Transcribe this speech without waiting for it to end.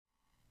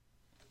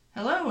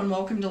Hello and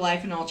welcome to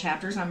Life in All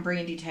Chapters. I'm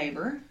Brandi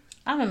Tabor.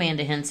 I'm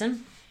Amanda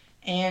Henson.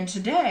 And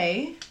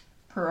today,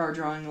 per our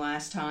drawing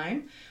last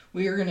time,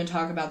 we are going to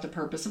talk about the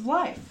purpose of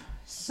life.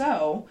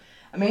 So,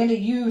 Amanda,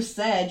 you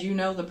said you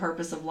know the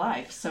purpose of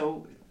life,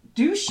 so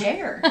do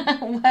share.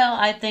 Well,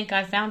 I think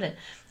I found it.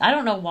 I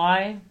don't know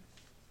why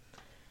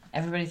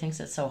everybody thinks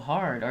it's so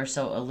hard or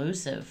so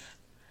elusive.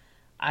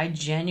 I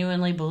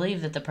genuinely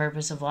believe that the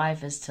purpose of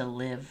life is to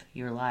live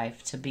your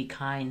life, to be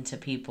kind to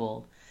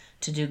people,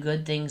 to do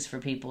good things for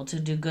people, to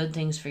do good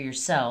things for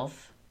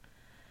yourself.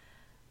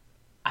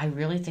 I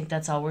really think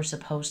that's all we're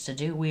supposed to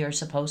do. We are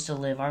supposed to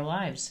live our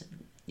lives.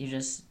 You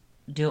just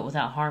do it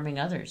without harming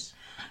others.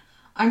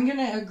 I'm going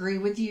to agree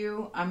with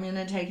you. I'm going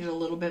to take it a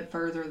little bit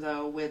further,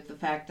 though, with the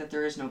fact that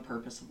there is no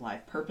purpose of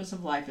life. Purpose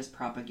of life is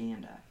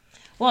propaganda.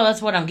 Well,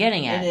 that's what I'm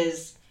getting at.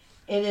 It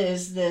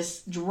is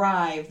this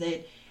drive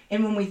that,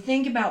 and when we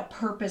think about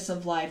purpose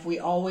of life,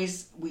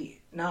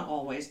 not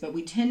always, but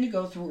we tend to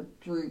go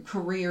through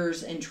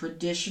careers and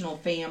traditional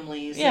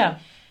families. Yeah.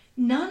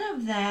 None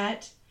of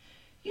that,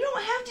 you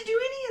don't have to do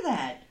any of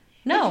that.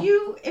 No.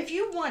 If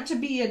you want to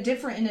be in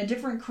a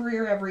different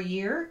career every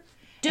year,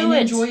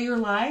 enjoy your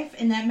life,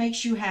 and that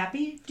makes you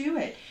happy, do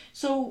it.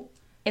 So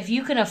if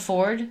you can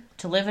afford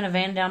to live in a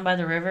van down by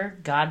the river,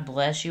 God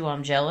bless you,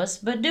 I'm jealous,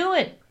 but do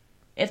it.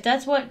 If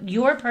that's what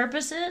your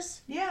purpose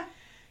is, yeah.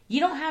 You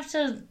don't have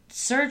to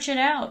search it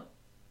out.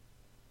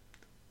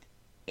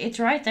 It's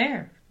right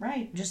there.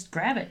 Right. Just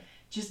grab it.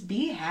 Just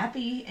be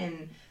happy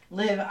and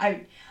live.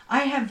 I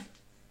have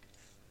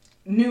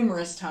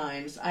numerous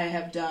times I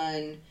have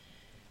done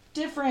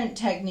different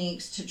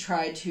techniques to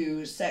try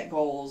to set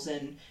goals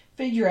and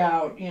figure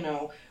out,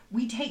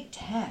 we take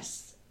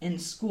tests in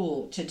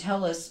school to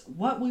tell us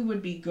what we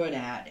would be good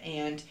at,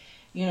 and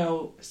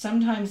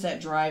sometimes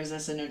that drives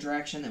us in a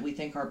direction that we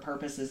think our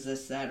purpose is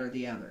this, that, or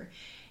the other.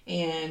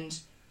 And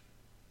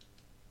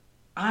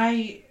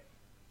I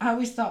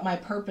always thought my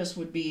purpose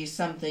would be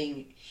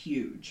something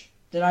huge,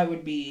 that I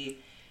would be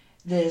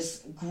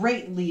this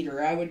great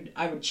leader. I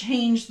would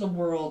change the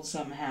world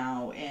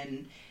somehow,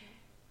 and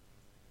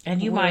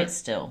you might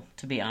still,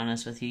 to be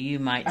honest with you, you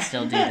might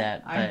still do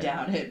that. I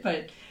doubt it,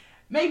 but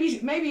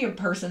maybe a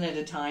person at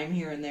a time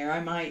here and there. I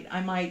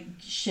might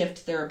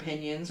shift their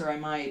opinions, or I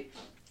might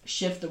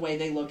shift the way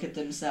they look at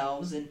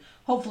themselves, and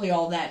hopefully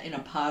all that in a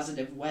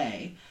positive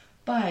way.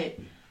 But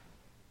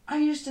I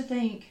used to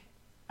think,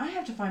 I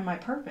have to find my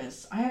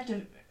purpose. I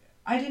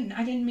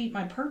didn't meet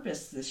my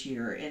purpose this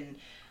year, and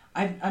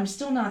I'm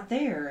still not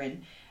there,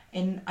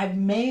 and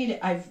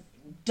I've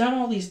done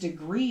all these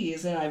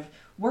degrees, and I've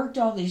worked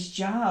all these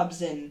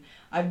jobs, and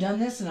I've done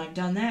this and I've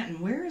done that,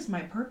 and where is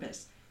my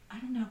purpose? I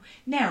don't know.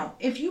 Now,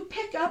 if you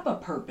pick up a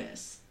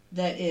purpose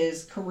that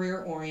is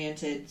career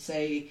oriented,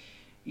 say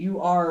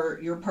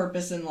your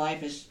purpose in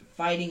life is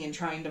fighting and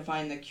trying to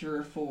find the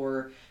cure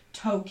for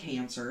toe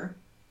cancer,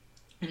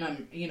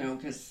 and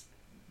because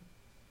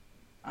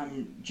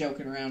I'm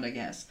joking around, I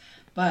guess.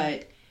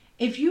 But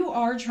if you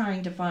are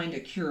trying to find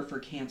a cure for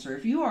cancer,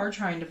 if you are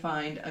trying to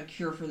find a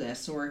cure for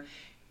this, or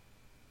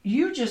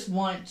you just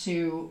want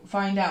to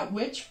find out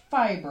which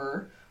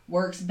fiber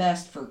works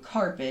best for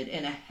carpet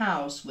in a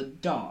house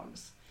with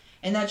dogs,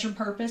 and that's your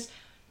purpose,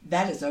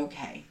 that is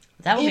okay.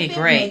 That would be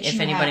great if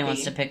anybody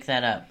wants to pick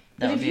that up.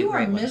 That would be a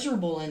great one. But if you are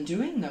miserable in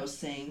doing those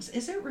things,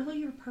 is it really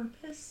your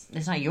purpose?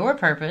 It's not your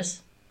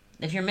purpose.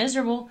 If you're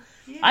miserable,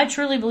 yeah. I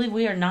truly believe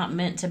we are not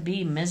meant to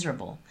be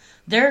miserable.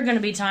 There are going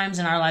to be times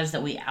in our lives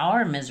that we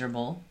are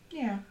miserable.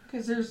 Yeah,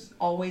 because there's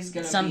always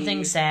going to be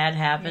something sad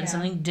happens,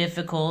 something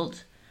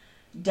difficult.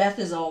 Death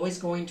is always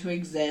going to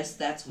exist.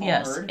 That's hard.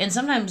 Yes, and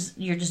sometimes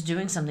you're just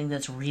doing something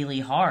that's really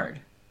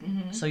hard.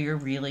 Mm-hmm. So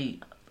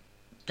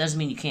doesn't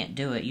mean you can't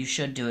do it. You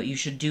should do it. You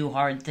should do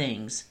hard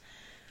things.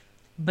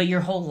 But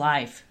your whole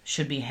life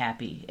should be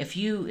happy. If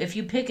you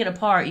pick it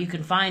apart, you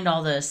can find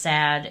all the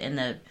sad and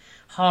the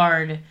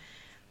hard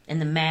and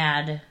the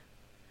mad.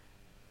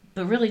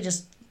 But really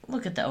just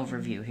look at the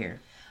overview here.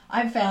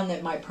 I've found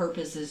that my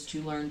purpose is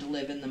to learn to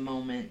live in the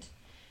moment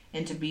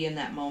and to be in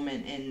that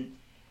moment, and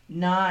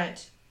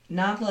not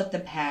let the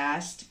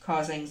past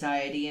cause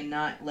anxiety, and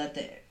not let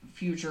the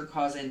future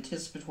cause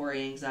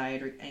anticipatory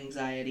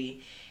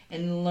anxiety,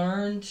 and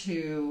learn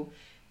to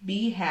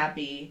be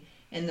happy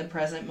in the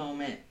present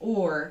moment.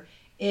 Or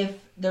if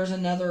there's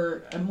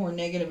a more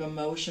negative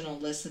emotion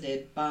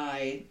elicited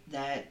by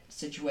that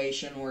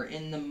situation or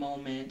in the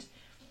moment,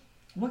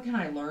 what can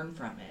I learn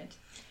from it?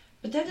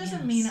 But that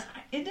doesn't mean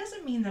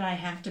that I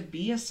have to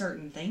be a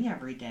certain thing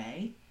every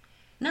day.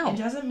 No. It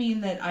doesn't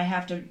mean that I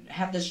have to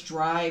have this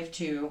drive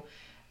to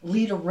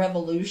lead a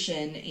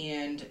revolution,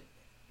 and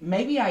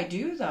maybe I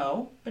do,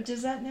 though, but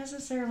does that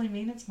necessarily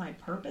mean it's my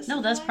purpose?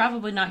 No, that's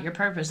probably not your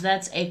purpose.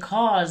 That's a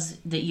cause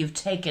that you've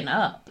taken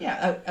up.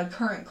 Yeah, a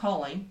current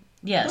calling.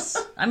 Yes.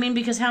 I mean,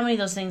 because how many of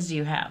those things do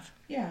you have?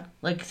 Yeah.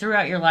 Like,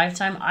 throughout your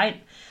lifetime,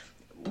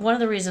 one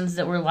of the reasons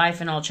that we're Life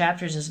in All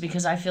Chapters is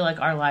because I feel like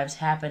our lives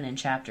happen in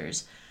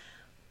chapters.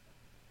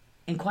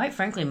 And quite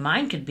frankly,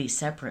 mine could be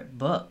separate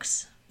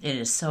books. It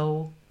is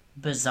so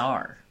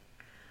bizarre.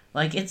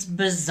 Like, it's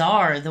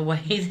bizarre the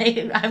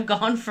way I've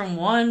gone from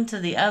one to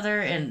the other,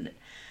 and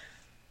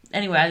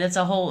anyway, it's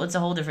a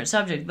whole different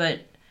subject,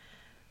 but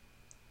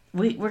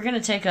we're going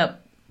to take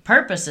up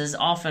purposes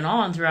off and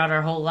on throughout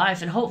our whole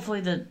life, and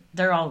hopefully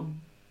they're all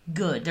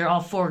good. They're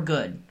all for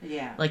good.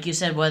 Yeah. Like you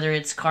said, whether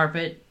it's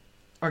carpet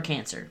or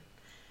cancer,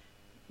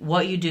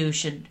 what you do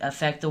should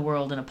affect the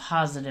world in a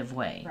positive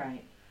way.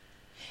 Right.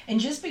 And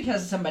just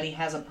because somebody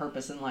has a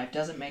purpose in life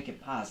doesn't make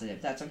it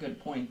positive. That's a good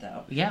point,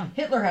 though. Yeah.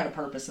 Hitler had a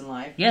purpose in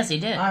life. Yes, he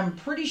did. I'm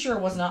pretty sure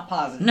it was not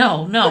positive.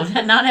 No,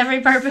 not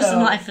every purpose in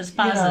life is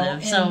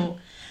positive. You know,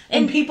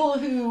 and people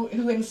who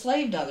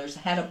enslaved others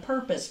had a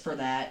purpose for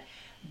that,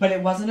 but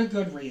it wasn't a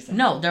good reason.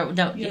 No,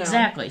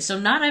 exactly. So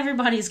not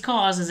everybody's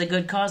cause is a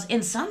good cause,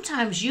 and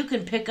sometimes you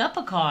can pick up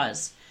a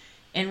cause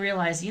and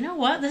realize, you know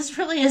what, this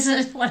really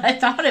isn't what I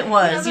thought it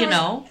was,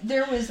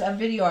 There was a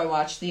video I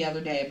watched the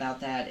other day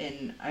about that,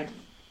 and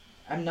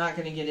I'm not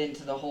going to get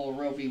into the whole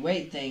Roe v.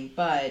 Wade thing,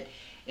 but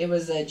it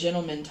was a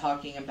gentleman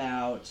talking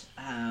about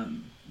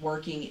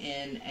working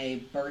in a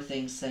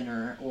birthing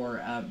center or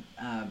a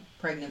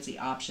pregnancy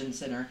option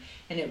center,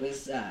 and it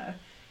was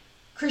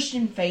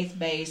Christian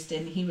faith-based,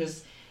 and he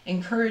was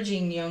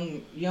encouraging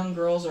young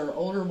girls or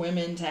older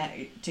women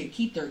to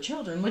keep their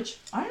children, which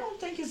I don't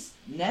think is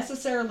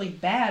necessarily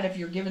bad if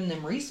you're giving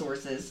them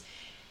resources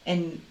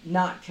and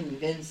not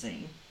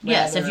convincing.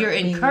 Yes, if you're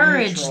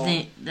encouraged,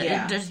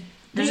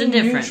 there's a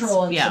difference.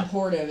 Neutral and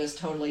supportive is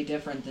totally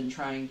different than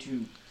trying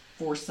to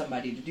force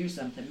somebody to do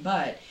something.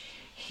 But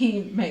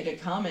he made a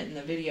comment in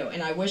the video,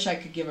 and I wish I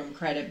could give him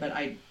credit, but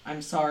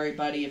I'm sorry,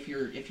 buddy, if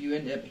you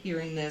end up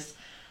hearing this,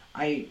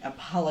 I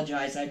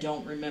apologize. I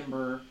don't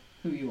remember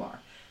who you are.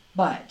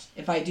 But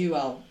if I do,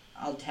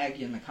 I'll tag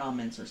you in the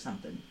comments or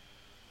something.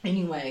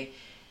 Anyway,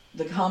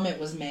 the comment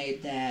was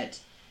made that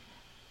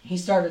he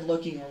started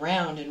looking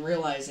around and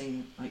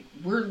realizing, like,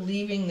 we're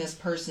leaving this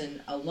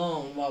person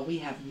alone while we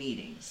have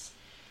meetings.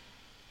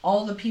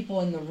 All the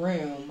people in the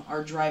room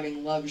are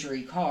driving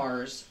luxury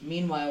cars.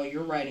 Meanwhile,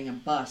 you're riding a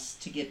bus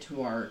to get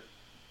to our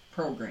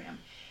program.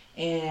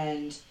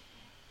 And,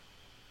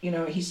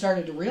 he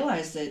started to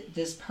realize that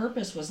this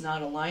purpose was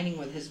not aligning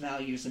with his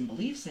values and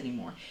beliefs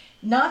anymore.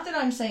 Not that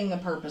I'm saying the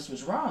purpose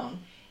was wrong.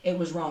 It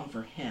was wrong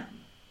for him.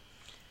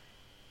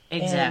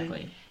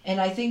 Exactly.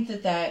 And I think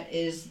that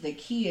is the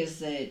key, is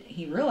that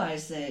he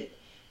realized that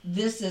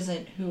this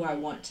isn't who I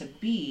want to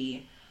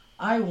be.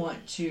 I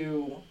want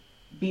to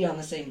be on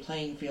the same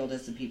playing field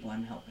as the people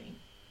I'm helping.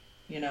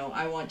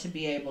 I want to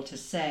be able to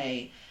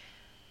say,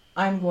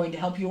 I'm going to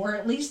help you, or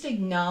at least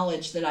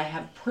acknowledge that I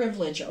have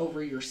privilege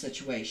over your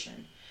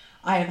situation.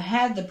 I have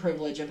had the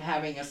privilege of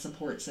having a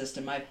support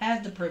system. I've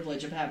had the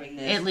privilege of having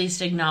this. At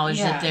least acknowledge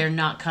that they're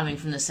not coming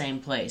from the same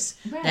place.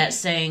 Right. That's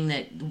saying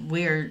that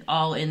we're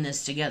all in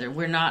this together.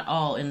 We're not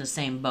all in the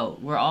same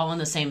boat. We're all in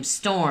the same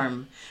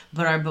storm,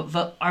 but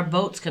our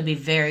boats could be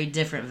very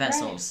different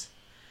vessels.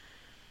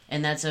 Right.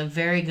 And that's a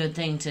very good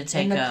thing to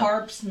take up. And the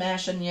carp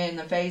smashing you in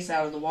the face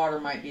out of the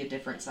water might be a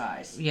different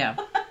size. Yeah,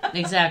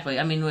 exactly.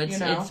 I mean,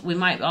 it's we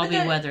might all be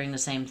weathering the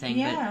same thing.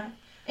 Yeah,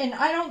 and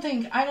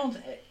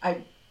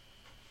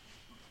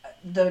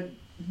the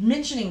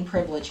mentioning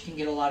privilege can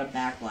get a lot of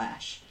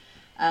backlash.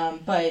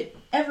 But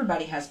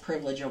everybody has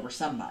privilege over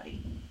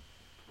somebody.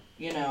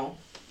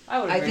 I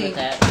would agree with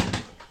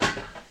that.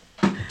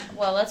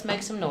 Well, let's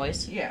make some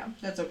noise. Yeah,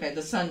 that's okay.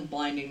 The sun's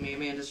blinding me.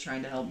 Amanda's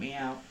trying to help me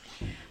out.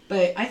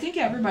 But I think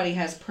everybody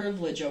has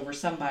privilege over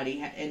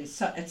somebody at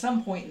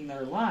some point in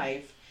their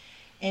life,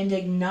 and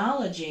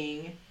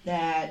acknowledging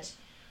that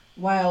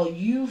while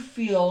you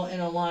feel in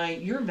a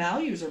line, your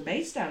values are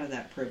based out of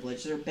that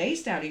privilege. They're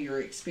based out of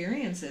your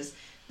experiences.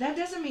 That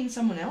doesn't mean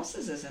someone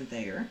else's isn't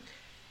there.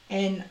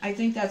 And I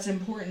think that's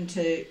important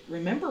to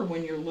remember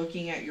when you're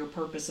looking at your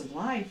purpose of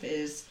life,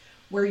 is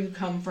where you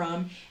come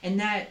from, and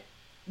that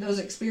those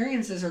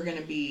experiences are going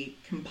to be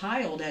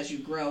compiled as you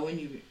grow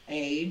and you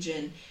age,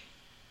 and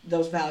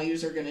those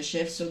values are going to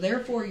shift. So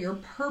therefore your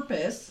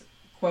purpose,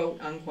 quote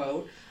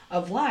unquote,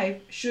 of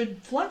life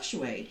should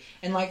fluctuate.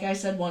 And like I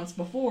said once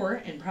before,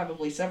 and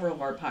probably several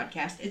of our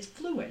podcasts, it's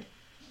fluid.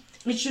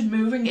 It should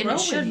move and grow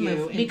with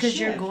you. Because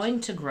you're going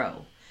to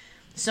grow.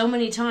 So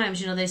many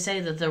times, they say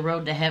that the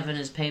road to heaven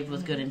is paved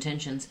with good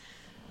intentions.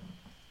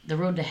 The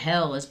road to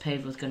hell is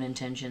paved with good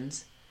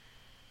intentions.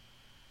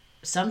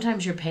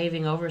 Sometimes you're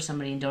paving over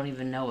somebody and don't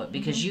even know it,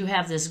 because you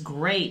have this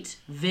great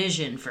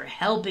vision for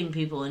helping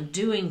people and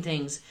doing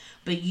things,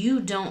 but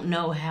you don't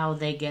know how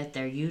they get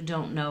there. You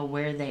don't know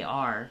where they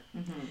are.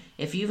 Mm-hmm.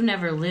 If you've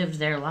never lived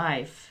their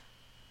life,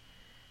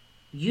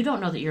 you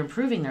don't know that you're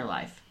improving their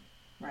life.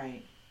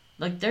 Right.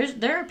 Like,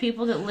 there are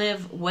people that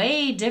live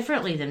way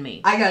differently than me.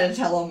 I gotta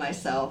tell on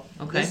myself.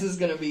 Okay. This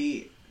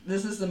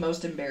is the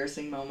most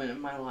embarrassing moment of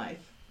my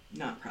life.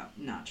 Not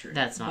true.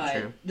 That's not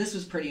true. This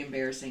was pretty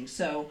embarrassing.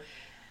 So,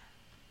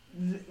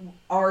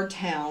 our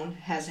town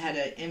has had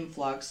an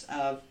influx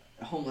of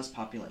homeless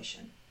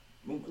population.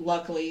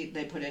 Luckily,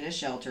 they put in a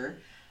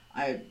shelter.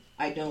 I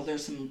know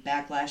there's some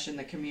backlash in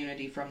the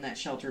community from that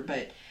shelter,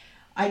 but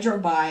I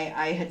drove by.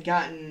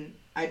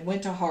 I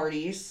went to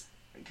Hardee's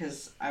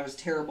because I was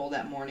terrible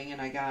that morning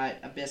and I got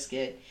a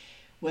biscuit.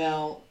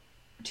 Well,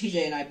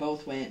 TJ and I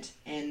both went,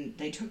 and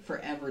they took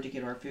forever to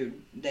get our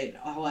food. They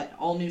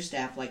all new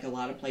staff, like a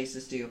lot of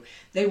places do.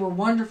 They were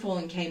wonderful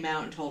and came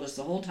out and told us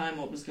the whole time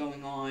what was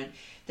going on.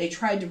 They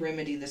tried to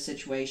remedy the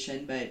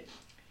situation, but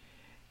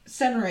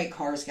 7 or 8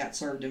 cars got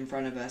served in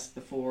front of us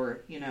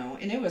before,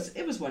 and it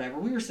was whatever.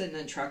 We were sitting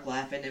in the truck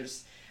laughing.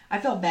 I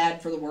felt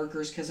bad for the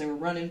workers because they were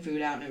running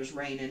food out and it was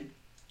raining.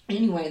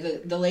 Anyway,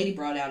 the lady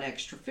brought out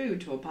extra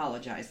food to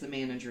apologize. The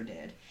manager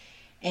did.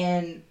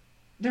 And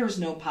there was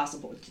no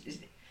possible...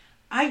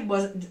 I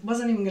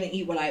wasn't even going to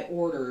eat what I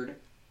ordered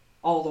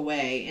all the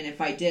way. And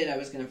if I did, I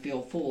was going to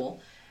feel full.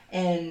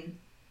 And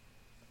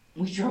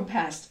we drove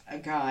past a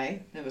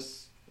guy that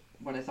was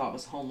what I thought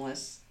was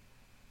homeless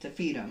to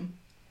feed him.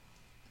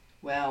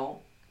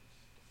 Well,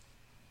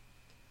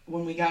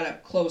 when we got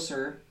up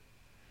closer,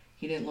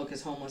 he didn't look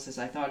as homeless as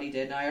I thought he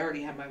did. And I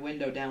already had my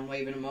window down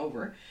waving him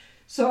over.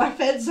 So I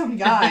fed some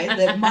guy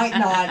that might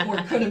not or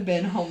could have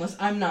been homeless.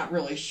 I'm not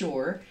really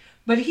sure.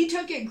 But he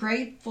took it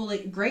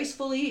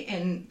gracefully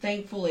and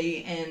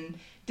thankfully and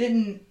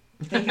didn't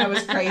think I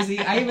was crazy.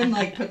 I even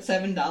put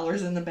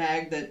 $7 in the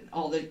bag that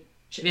all the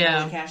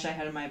cash I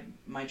had in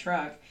my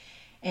truck.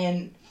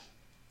 And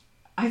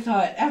I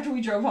thought, after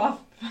we drove off,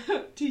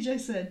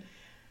 TJ said,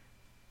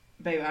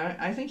 "Babe,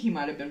 I think he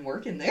might have been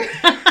working there."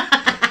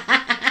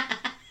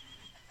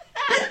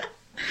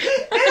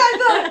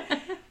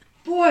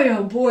 Boy,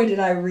 oh boy, did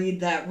I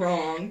read that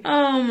wrong.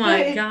 Oh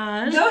my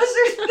gosh. Those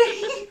are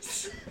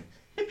things.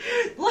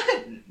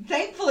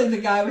 Thankfully, the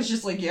guy was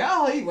just like, "Yeah,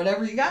 I'll eat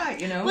whatever you got,"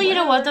 Well, you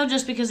know what, though?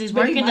 Just because he's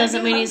working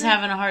doesn't mean he's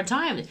having a hard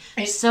time.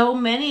 So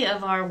many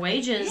of our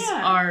wages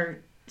are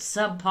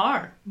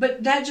subpar.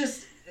 But that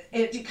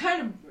it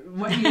kind of,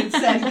 what you had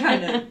said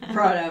kind of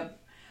brought up,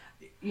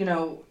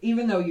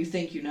 even though you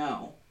think you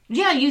know.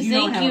 Yeah, you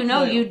think you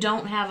know, you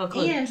don't have a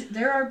clue. And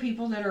there are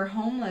people that are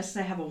homeless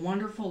that have a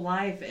wonderful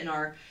life and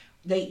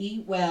they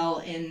eat well,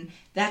 and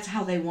that's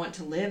how they want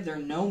to live. They're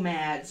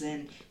nomads,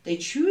 and they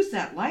choose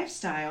that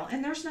lifestyle,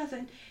 and there's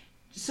nothing.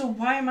 So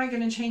why am I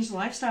going to change the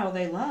lifestyle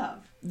they love?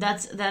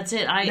 That's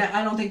it.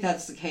 I don't think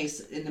that's the case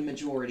in the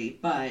majority,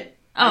 but...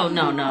 Oh,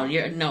 no.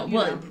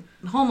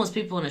 Homeless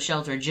people in a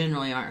shelter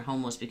generally aren't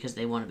homeless because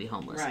they want to be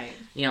homeless.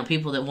 Right.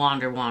 People that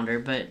wander,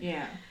 but...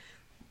 Yeah.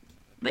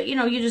 But,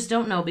 you just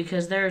don't know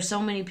because there are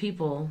so many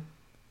people...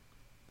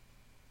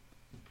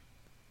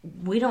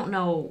 We don't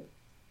know...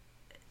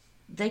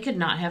 They could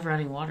not have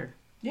running water.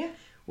 Yeah.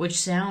 Which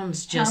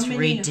sounds just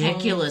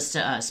ridiculous to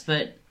us,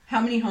 but...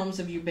 How many homes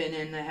have you been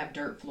in that have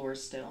dirt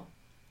floors still?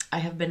 I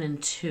have been in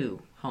 2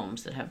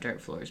 homes that have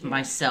dirt floors,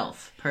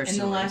 myself,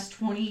 personally. In the last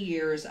 20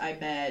 years, I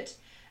bet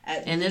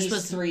at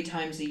least 3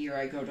 times a year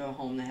I go to a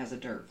home that has a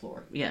dirt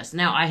floor. Yes.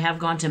 Now, I have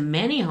gone to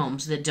many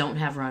homes that don't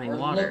have running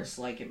water. Or looks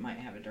like it might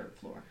have a dirt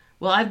floor.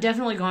 Well, I've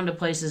definitely gone to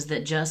places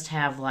that just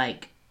have,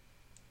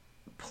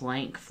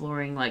 plank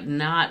flooring,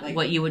 not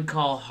what you would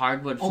call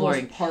hardwood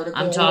flooring.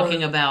 I'm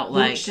talking about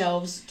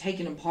bookshelves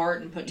taken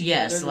apart and put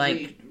together.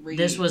 Yes,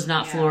 this was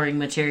not flooring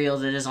material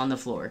that is on the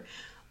floor,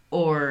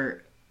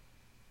 or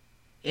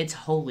it's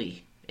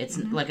holy. It's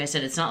like I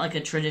said, it's not like a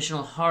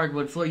traditional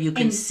hardwood floor. You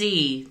can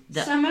see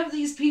the some of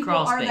these people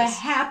are the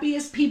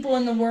happiest people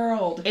in the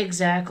world.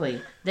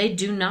 Exactly. They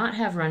do not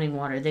have running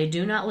water. They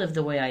do not live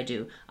the way I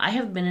do. I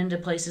have been into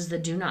places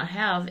that do not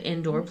have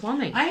indoor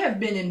plumbing. I have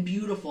been in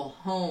beautiful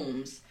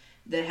homes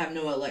that have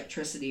no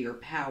electricity or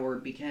power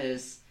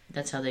because...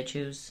 That's how they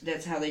choose.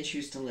 That's how they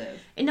choose to live.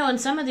 And in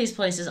some of these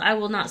places, I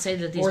will not say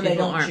that these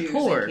people aren't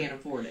poor. They can't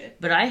afford it.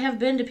 But I have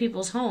been to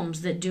people's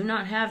homes that do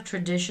not have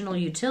traditional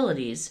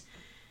utilities,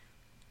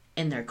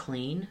 and they're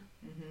clean,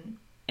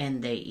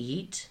 and they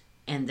eat,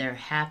 and they're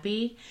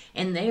happy,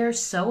 and they are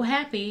so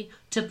happy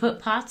to put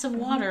pots of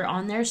water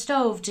on their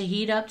stove to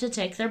heat up to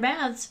take their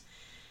baths.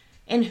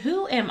 And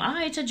who am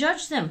I to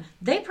judge them?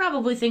 They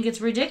probably think it's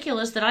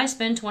ridiculous that I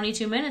spend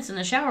 22 minutes in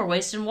the shower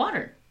wasting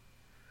water.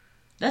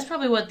 That's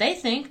probably what they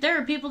think.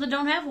 There are people that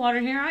don't have water.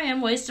 Here I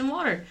am wasting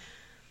water.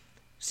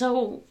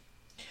 So...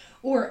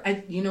 Or,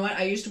 you know what?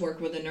 I used to work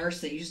with a nurse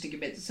that used to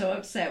get so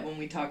upset when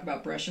we talk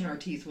about brushing our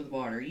teeth with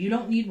water. You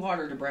don't need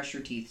water to brush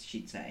your teeth,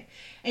 she'd say.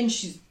 And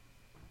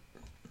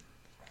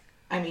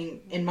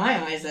in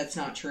my eyes, that's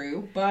not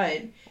true.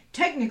 But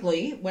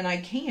technically, when I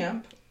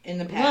camp... in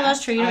the past. Well,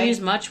 that's true. You don't use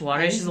much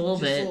water. It's just a little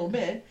bit. Just a little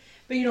bit.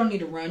 But you don't need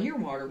to run your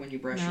water when you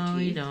brush your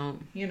teeth. No,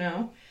 you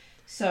don't.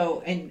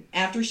 So, and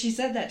after she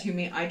said that to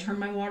me, I turn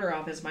my water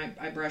off as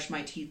I brush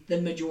my teeth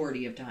the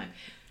majority of time.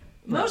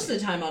 Most of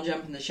the time, I'll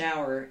jump in the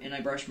shower and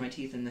I brush my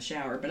teeth in the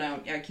shower. But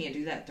I can't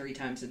do that 3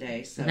 times a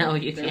day. So no,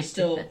 you there's can't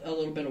still a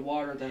little bit of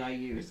water that I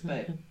use.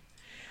 But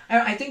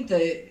I think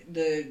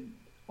the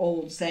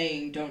old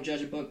saying, "Don't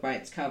judge a book by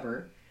its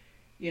cover."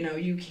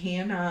 You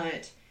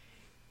cannot...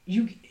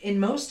 in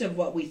most of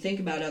what we think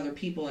about other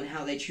people and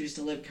how they choose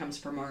to live comes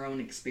from our own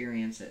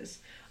experiences.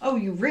 Oh,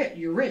 you're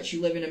rich,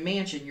 you live in a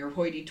mansion, you're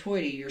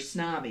hoity-toity, you're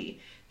snobby.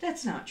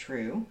 That's not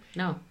true.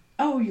 No.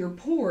 Oh, you're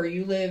poor,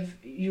 you live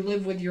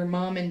with your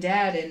mom and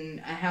dad in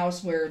a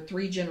house where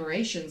 3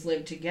 generations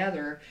live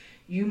together.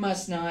 you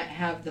must not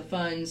have the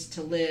funds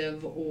to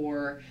live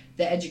or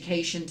the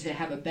education to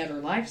have a better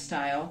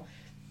lifestyle.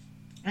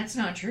 That's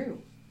not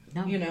true.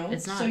 No,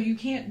 it's not. So you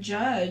can't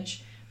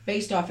judge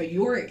based off of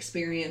your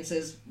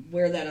experiences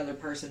where that other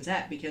person's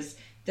at, because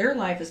their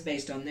life is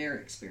based on their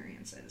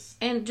experiences.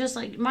 And just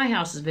like my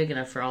house is big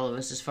enough for all of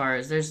us, as far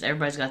as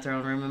everybody's got their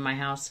own room in my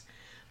house,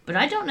 but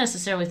I don't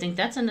necessarily think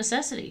that's a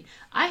necessity.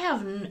 I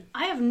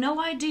have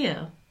no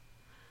idea.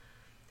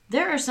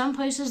 There are some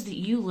places that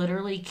you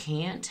literally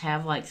can't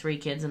have like 3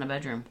 kids in a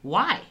bedroom.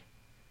 Why?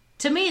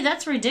 To me,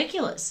 that's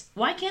ridiculous.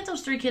 Why can't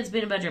those 3 kids be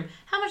in a bedroom?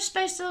 How much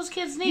space do those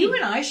kids need? You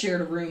and I shared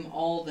a room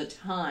all the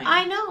time.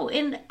 I know,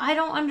 and I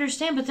don't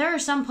understand, but there are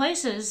some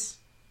places.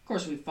 Of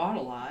course, we fought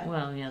a lot.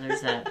 Well, yeah,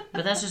 there's that.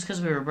 But that's just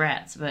because we were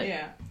brats. But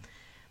yeah.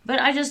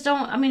 But I just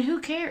don't, I mean,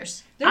 who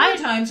cares? There were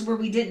times where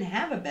we didn't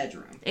have a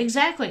bedroom.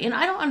 Exactly, and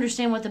I don't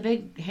understand what the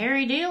big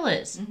hairy deal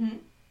is. Mm-hmm.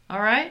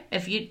 All right?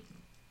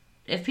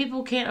 If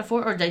people can't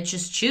afford, or they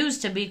just choose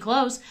to be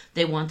close,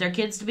 they want their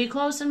kids to be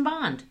close and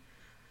bond.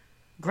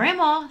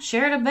 Grandma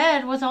shared a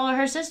bed with all of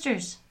her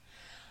sisters.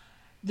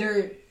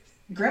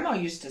 Grandma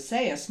used to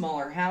say a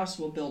smaller house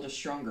will build a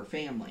stronger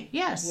family.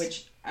 Yes.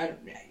 Which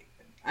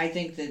I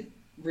think that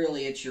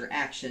really it's your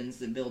actions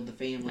that build the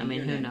family. I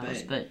mean, who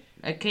knows? But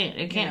it can't.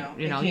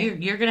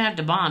 You're going to have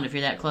to bond if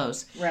you're that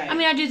close. Right. I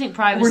mean, I do think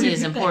privacy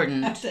is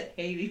important. Have to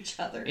hate each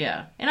other.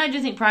 Yeah. And I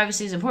do think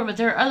privacy is important, but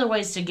there are other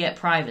ways to get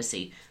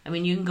privacy. I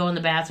mean, you can go in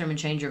the bathroom and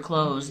change your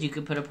clothes. You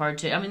could put a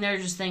partition. I mean, there are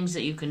just things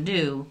that you can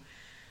do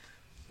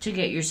to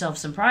get yourself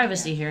some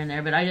privacy here and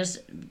there. But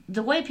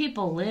the way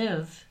people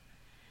live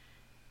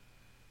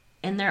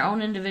and their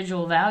own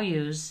individual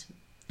values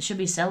should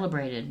be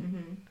celebrated.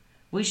 Mm-hmm.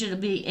 We should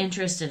be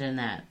interested in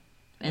that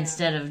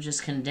instead of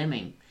just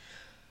condemning.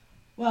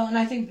 Well, and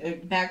I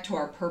think back to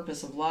our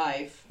purpose of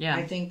life,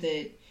 I think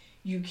that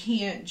you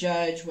can't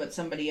judge what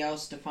somebody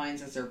else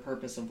defines as their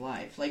purpose of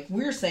life. Like,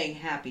 we're saying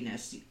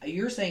happiness.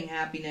 You're saying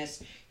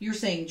happiness. You're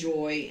saying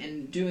joy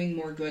and doing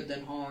more good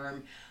than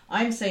harm.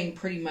 I'm saying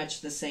pretty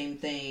much the same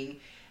thing.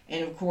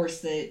 And, of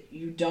course, that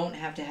you don't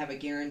have to have a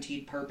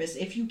guaranteed purpose.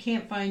 If you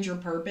can't find your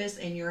purpose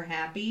and you're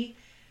happy,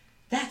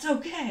 that's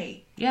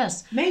okay.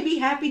 Yes. Maybe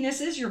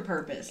happiness is your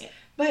purpose.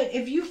 But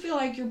if you feel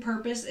like your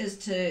purpose is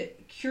to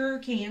cure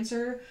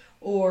cancer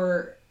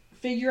or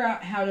figure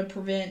out how to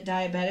prevent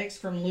diabetics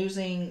from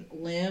losing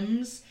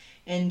limbs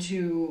and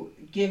to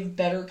give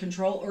better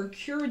control, or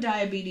cure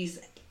diabetes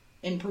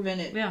and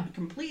prevent it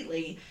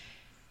completely,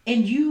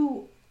 and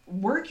you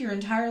work your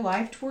entire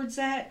life towards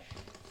that,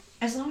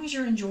 as long as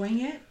you're enjoying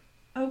it,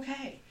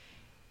 okay.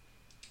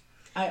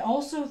 I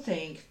also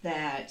think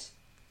that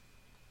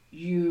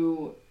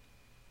you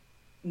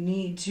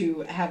need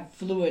to have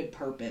fluid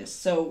purpose.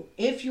 So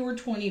if you're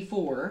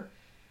 24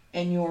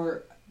 and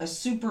you're a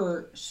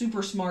super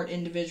smart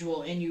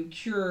individual and you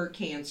cure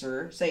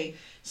cancer, say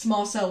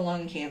small cell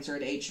lung cancer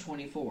at age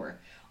 24,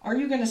 are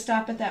you going to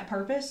stop at that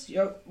purpose?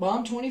 Well,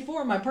 I'm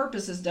 24, my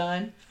purpose is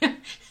done.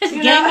 Game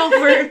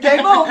over.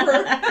 Game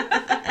over.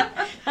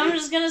 I'm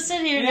just going to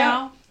sit here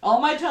now. All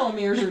my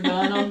telomeres are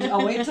done.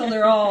 I'll wait till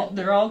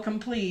they're all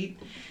complete.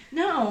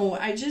 No,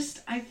 I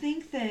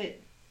think that.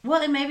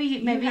 Well, and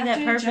maybe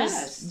that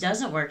purpose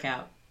doesn't work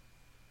out.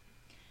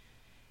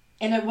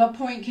 And at what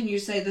point can you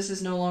say this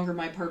is no longer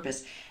my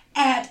purpose?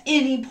 At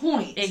any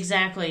point.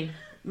 Exactly.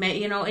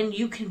 And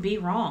you can be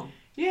wrong.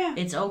 Yeah.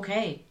 It's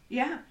okay.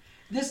 Yeah.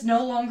 This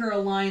no longer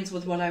aligns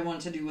with what I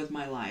want to do with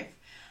my life.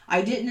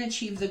 I didn't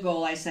achieve the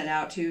goal I set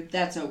out to.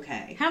 That's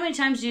okay. How many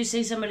times do you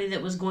see somebody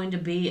that was going to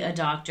be a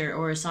doctor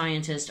or a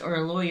scientist or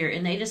a lawyer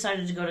and they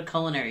decided to go to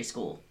culinary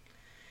school?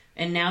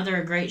 And now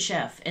they're a great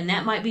chef. And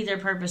that might be their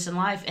purpose in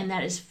life. And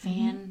that is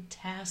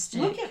fantastic.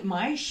 Look at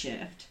my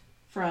shift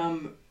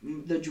from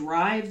the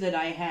drive that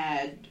I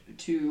had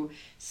to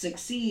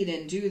succeed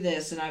and do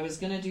this. And I was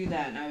going to do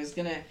that. And I was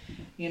going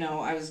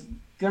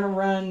to,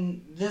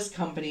 run this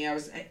company. I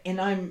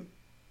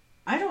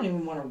don't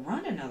even want to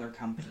run another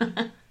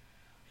company.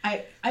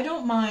 I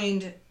don't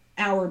mind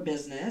our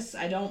business.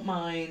 I don't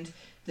mind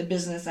the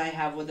business I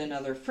have with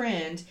another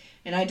friend,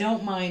 and I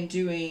don't mind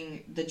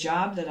doing the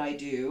job that I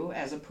do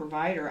as a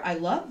provider. I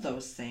love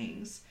those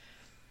things.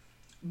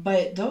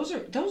 But those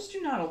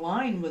do not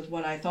align with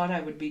what I thought I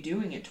would be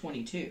doing at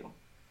 22.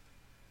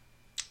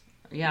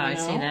 Yeah, I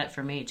see that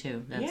for me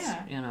too. That's,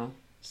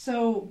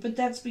 So, but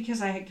that's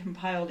because I had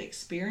compiled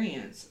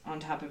experience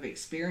on top of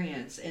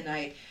experience,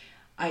 and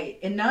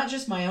and not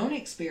just my own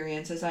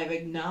experiences, I've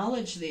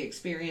acknowledged the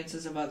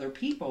experiences of other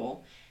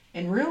people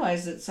and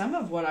realized that some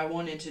of what I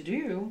wanted to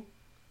do,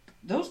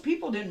 those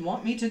people didn't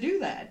want me to do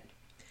that.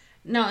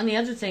 No, and the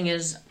other thing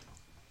is,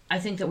 I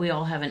think that we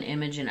all have an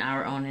image in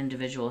our own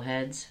individual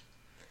heads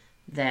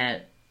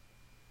that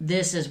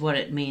this is what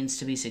it means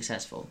to be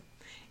successful.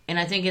 And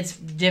I think it's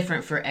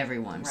different for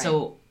everyone. Right.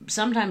 So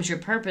sometimes your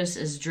purpose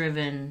is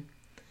driven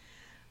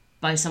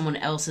by someone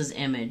else's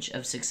image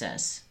of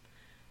success.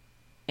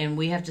 And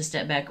we have to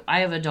step back. I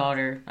have a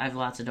daughter. I have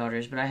lots of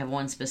daughters, but I have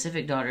one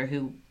specific daughter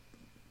who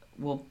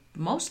will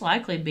most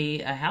likely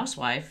be a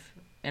housewife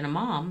and a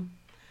mom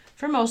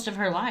for most of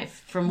her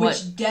life.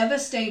 Which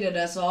devastated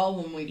us all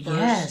when we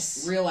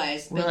first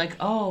realized. We're like,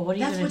 oh, what are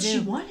you going to do?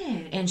 That's what she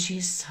wanted. And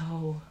she's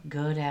so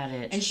good at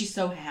it. And she's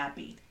so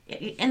happy.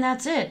 And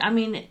that's it. I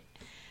mean,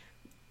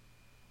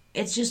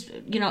 it's just,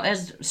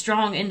 as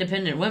strong,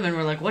 independent women,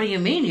 we're like, what do you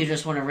mean you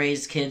just want to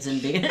raise kids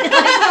and be...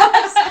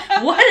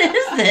 what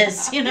is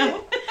this,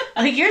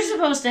 Like, you're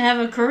supposed to have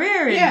a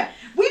career. Yeah.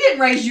 We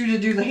didn't raise you to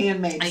do the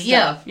handmaid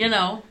stuff.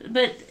 Yeah,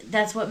 but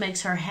that's what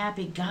makes her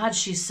happy. God,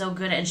 she's so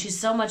good at it, and she's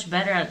so much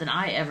better at it than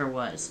I ever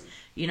was.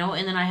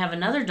 And then I have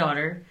another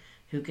daughter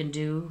who can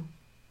do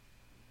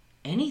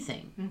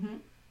anything. Mm-hmm.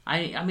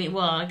 I mean,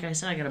 well, like I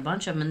said, I got a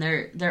bunch of them,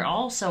 and they're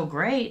all so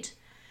great.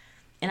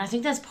 And I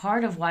think that's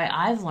part of why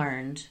I've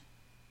learned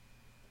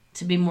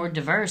to be more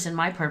diverse in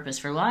my purpose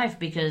for life,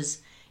 because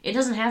it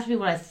doesn't have to be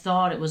what I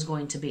thought it was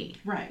going to be.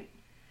 Right.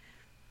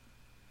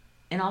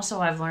 And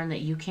also, I've learned that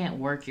you can't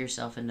work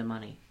yourself into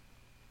money.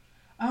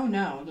 Oh,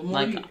 no. The more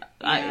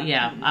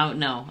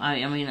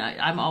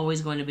I'm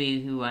always going to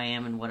be who I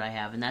am and what I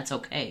have, and that's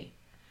okay.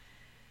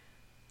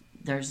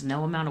 There's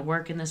no amount of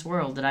work in this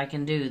world that I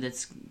can do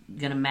that's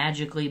going to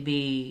magically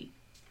be...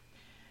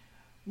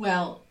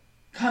 Well,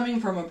 coming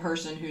from a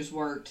person who's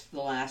worked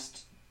the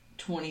last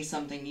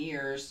 20-something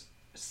years,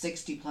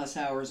 60-plus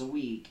hours a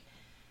week,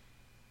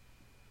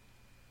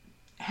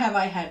 have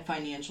I had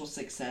financial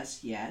success?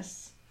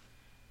 Yes.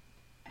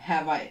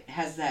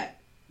 Has that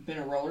been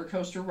a roller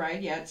coaster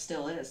ride? Yeah, it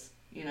still is,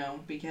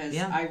 because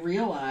I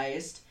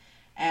realized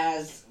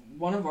as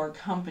one of our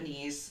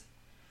companies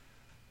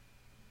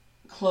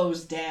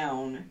closed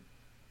down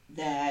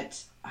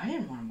that I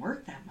didn't want to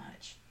work that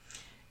much.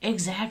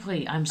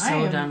 Exactly. I'm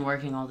so done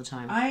working all the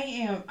time.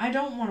 I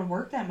don't want to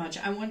work that much.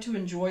 I want to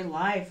enjoy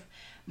life.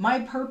 My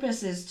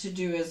purpose is to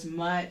do as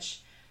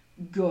much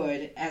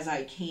good as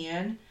I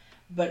can,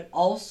 but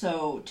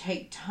also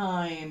take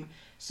time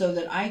so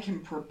that I can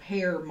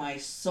prepare my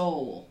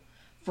soul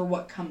for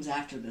what comes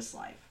after this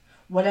life,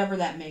 whatever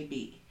that may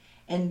be.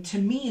 And to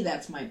me,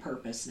 that's my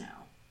purpose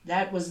now.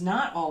 That was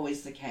not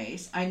always the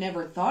case. I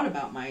never thought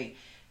about my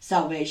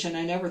salvation.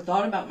 I never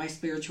thought about my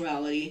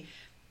spirituality.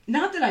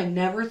 Not that I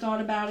never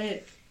thought about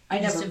it. I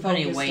never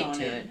focused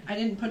on it. I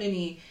didn't put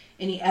any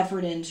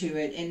effort into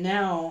it. And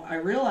now I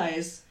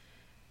realize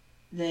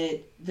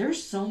that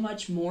there's so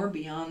much more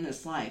beyond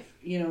this life.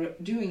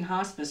 Doing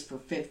hospice for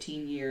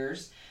 15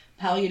 years,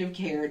 palliative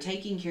care,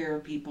 taking care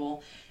of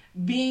people,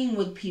 being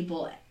with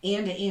people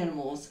and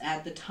animals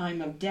at the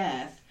time of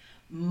death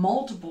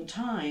multiple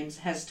times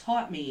has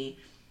taught me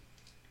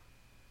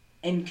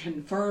and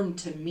confirmed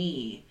to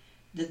me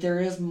that there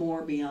is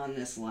more beyond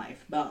this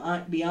life,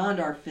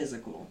 beyond our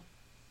physical.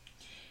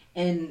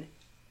 And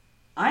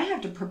I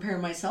have to prepare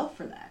myself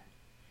for that.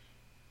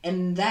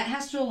 And that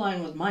has to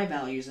align with my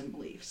values and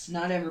beliefs,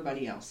 not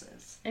everybody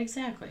else's.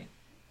 Exactly.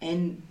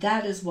 And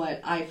that is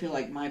what I feel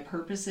like my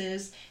purpose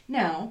is.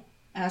 Now,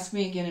 ask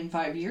me again in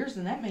 5 years,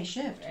 and that may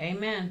shift.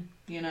 Amen.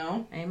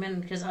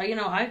 Amen. Because,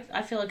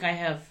 I feel like I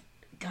have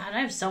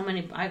so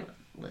many...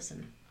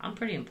 Listen, I'm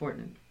pretty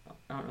important.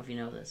 I don't know if you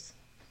know this.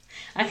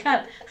 I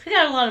got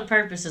a lot of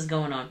purposes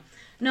going on.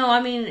 No,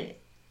 I mean...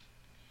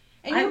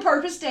 And your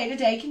purpose day to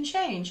day can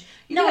change.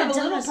 You can have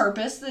a little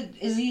purpose that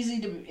is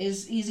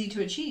easy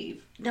to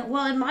achieve. No,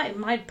 well, and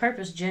my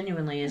purpose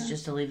genuinely is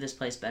just to leave this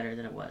place better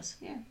than it was.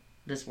 Yeah.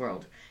 This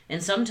world.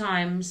 And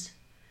sometimes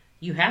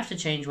you have to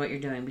change what you're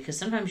doing, because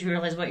sometimes you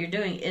realize what you're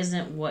doing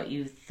isn't what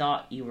you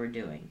thought you were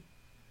doing.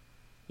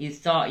 You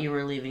thought you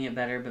were leaving it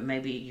better, but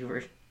maybe you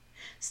were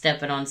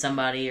stepping on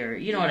somebody, or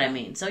you know what I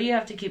mean. So you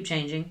have to keep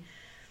changing.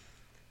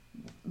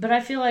 But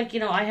I feel like,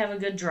 I have a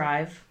good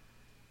drive,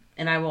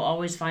 and I will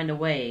always find a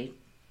way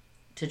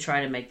to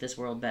try to make this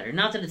world better.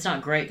 Not that it's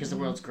not great, because the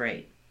world's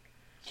great.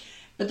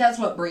 But that's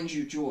what brings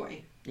you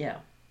joy. Yeah.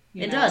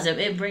 It does.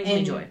 It brings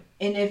me joy.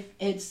 And if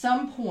at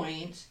some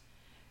point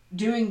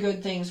doing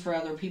good things for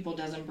other people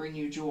doesn't bring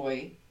you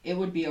joy, it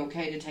would be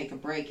okay to take a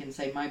break and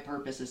say, my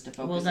purpose is to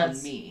focus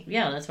on me.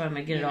 Yeah, that's why I'm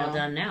going to get it all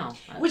done now.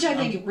 Which I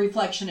think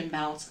reflection and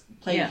balance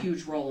play a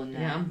huge role in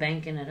that. Yeah, I'm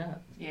banking it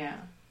up. Yeah.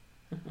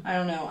 I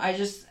don't know.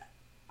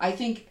 I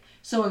think,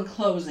 so in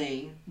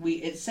closing,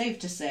 it's safe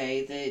to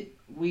say that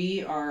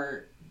we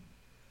are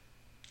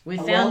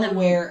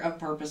aware of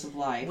purpose of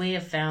life. We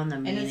have found the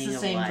meaning of life. And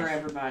it's the same for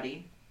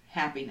everybody.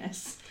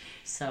 Happiness.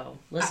 So,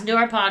 listen to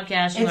our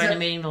podcast. You learn the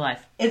meaning of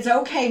life. It's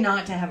okay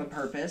not to have a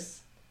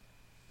purpose.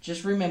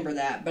 Just remember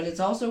that. But it's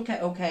also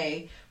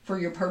okay for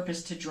your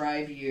purpose to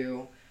drive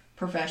you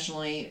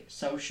professionally,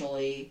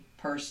 socially,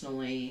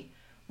 personally,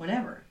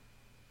 whatever.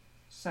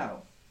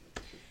 So,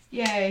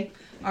 yay.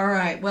 All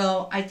right.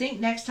 Well, I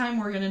think next time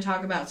we're going to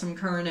talk about some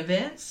current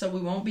events. So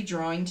we won't be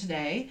drawing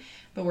today.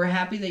 But we're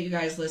happy that you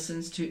guys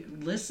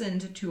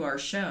listened to our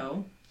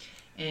show.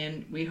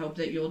 And we hope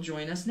that you'll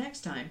join us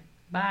next time.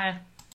 Bye.